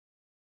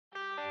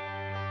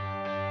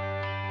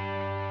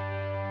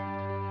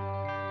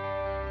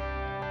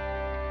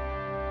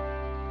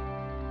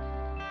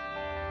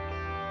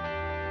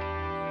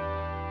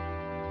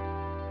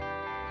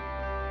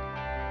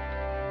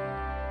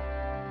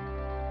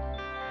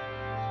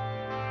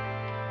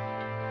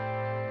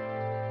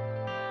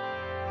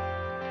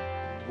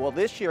Well,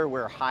 this year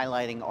we're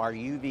highlighting our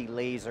UV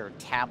laser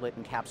tablet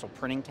and capsule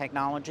printing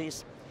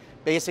technologies.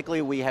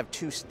 Basically, we have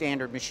two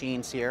standard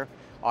machines here.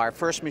 Our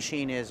first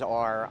machine is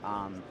our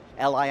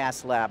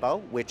LIS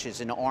Labo, which is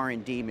an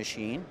R&D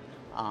machine.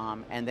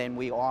 And then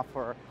we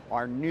offer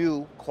our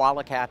new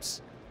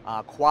Qualicaps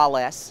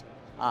Qual-S,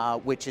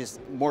 which is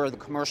more of the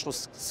commercial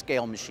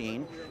scale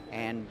machine.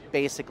 And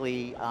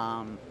basically,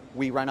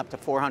 we run up to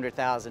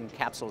 400,000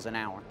 capsules an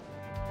hour.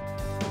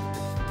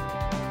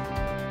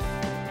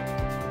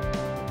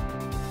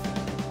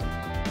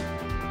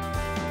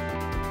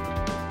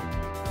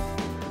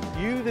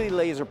 UV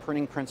laser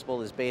printing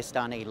principle is based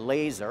on a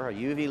laser, a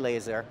UV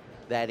laser,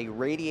 that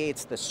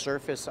irradiates the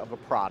surface of a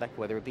product,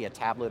 whether it be a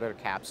tablet or a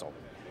capsule.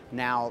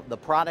 Now, the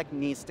product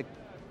needs to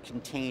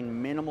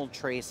contain minimal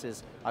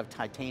traces of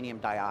titanium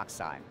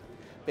dioxide,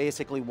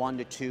 basically 1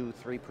 to 2,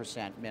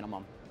 3%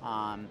 minimum.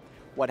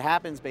 What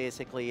happens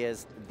basically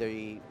is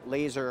the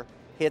laser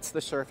hits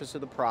the surface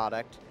of the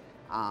product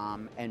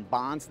and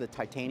bonds the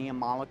titanium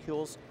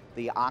molecules.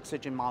 The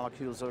oxygen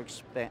molecules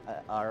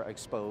are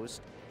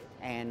exposed,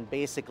 and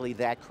basically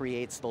that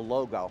creates the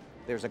logo.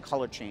 There's a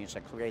color change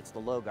that creates the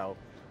logo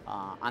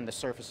on the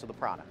surface of the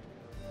product.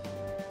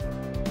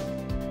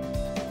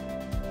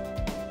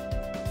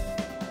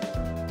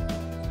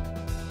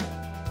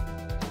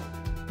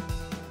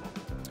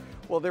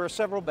 Well, there are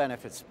several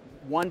benefits.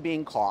 One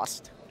being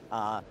cost.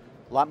 A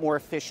lot more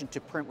efficient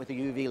to print with a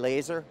UV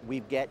laser.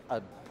 We get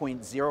a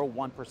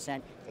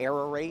 0.01%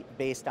 error rate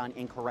based on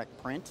incorrect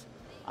print.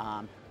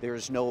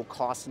 There's no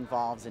cost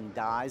involved in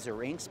dyes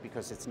or inks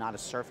because it's not a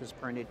surface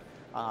printed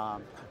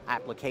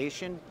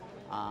application.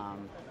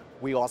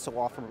 We also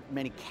offer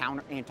many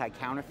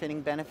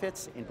anti-counterfeiting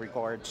benefits in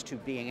regards to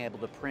being able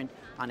to print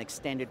on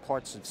extended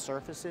parts of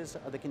surfaces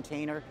of the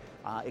container,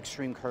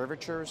 extreme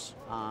curvatures.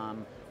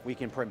 We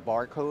can print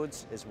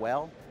barcodes as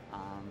well.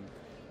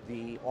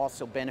 The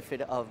also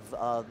benefit of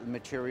the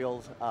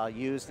materials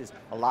used is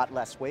a lot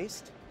less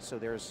waste. So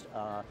there's,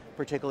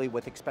 particularly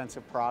with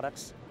expensive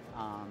products,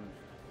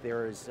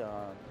 there is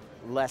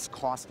less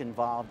cost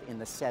involved in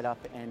the setup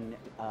and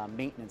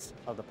maintenance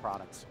of the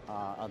products,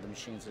 of the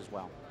machines as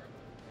well.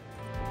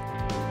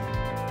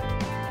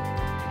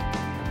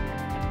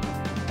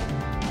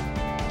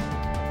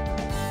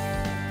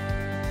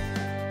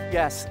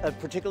 Yes,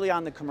 particularly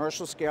on the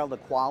commercial scale, the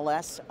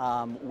Qual-S,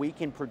 we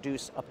can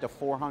produce up to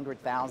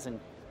 400,000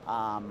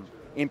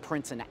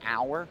 imprints an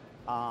hour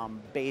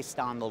based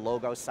on the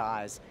logo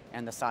size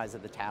and the size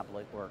of the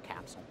tablet or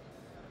capsule.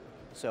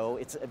 So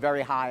it's a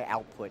very high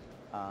output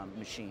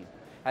machine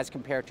as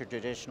compared to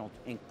traditional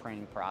ink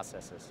printing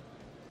processes.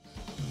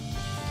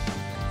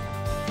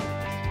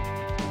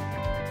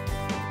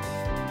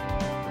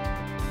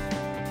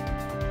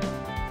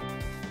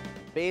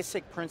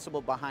 Basic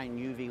principle behind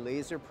UV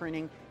laser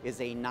printing is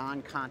a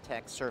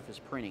non-contact surface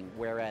printing,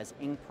 whereas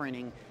ink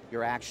printing,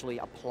 you're actually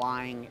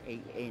applying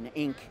an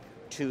ink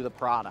to the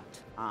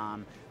product.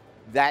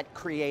 That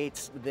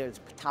creates, there's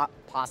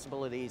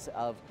possibilities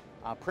of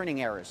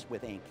printing errors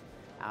with ink.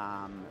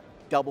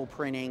 Double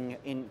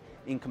printing,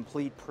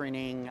 incomplete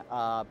printing,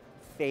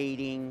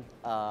 fading,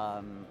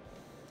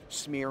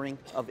 smearing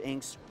of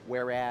inks,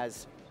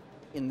 whereas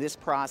in this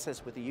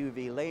process with the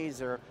UV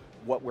laser,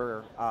 what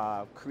we're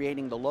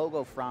creating the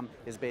logo from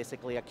is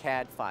basically a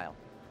CAD file.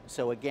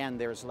 So again,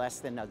 there's less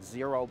than a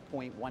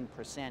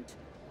 0.1%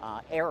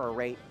 error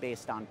rate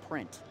based on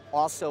print.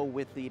 Also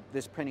with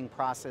this printing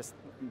process,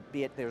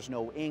 be it there's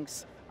no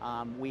inks,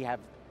 we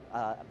have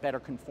better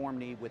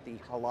conformity with the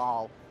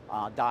halal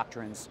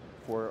doctrines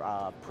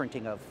for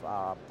printing of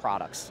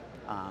products.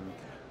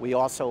 We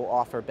also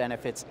offer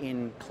benefits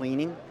in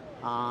cleaning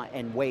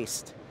and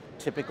waste.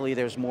 Typically,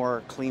 there's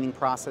more cleaning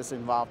process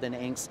involved in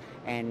inks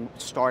and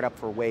startup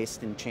for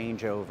waste and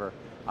changeover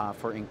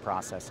for ink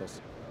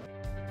processes.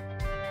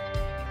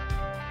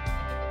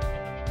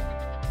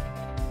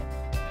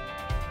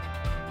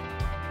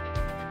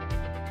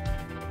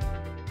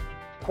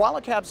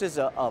 Qualicaps is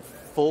a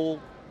full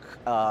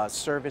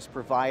service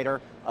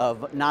provider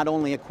of not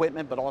only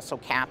equipment but also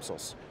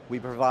capsules. We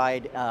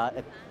provide,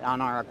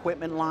 on our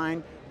equipment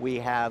line, we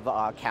have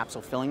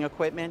capsule filling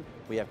equipment,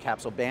 we have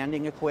capsule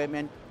banding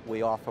equipment,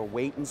 we offer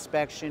weight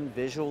inspection,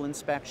 visual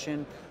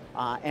inspection,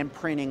 and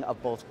printing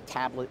of both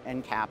tablet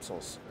and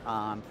capsules.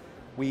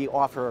 We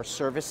offer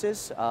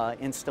services,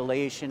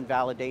 installation,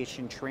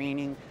 validation,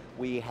 training.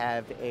 We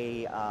have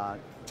a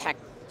tech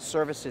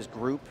services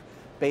group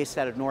based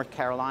out of North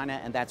Carolina,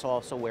 and that's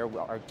also where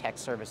our tech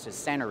services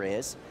center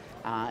is.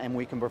 And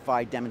we can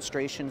provide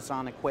demonstrations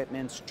on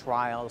equipments,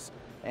 trials,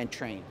 and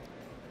training.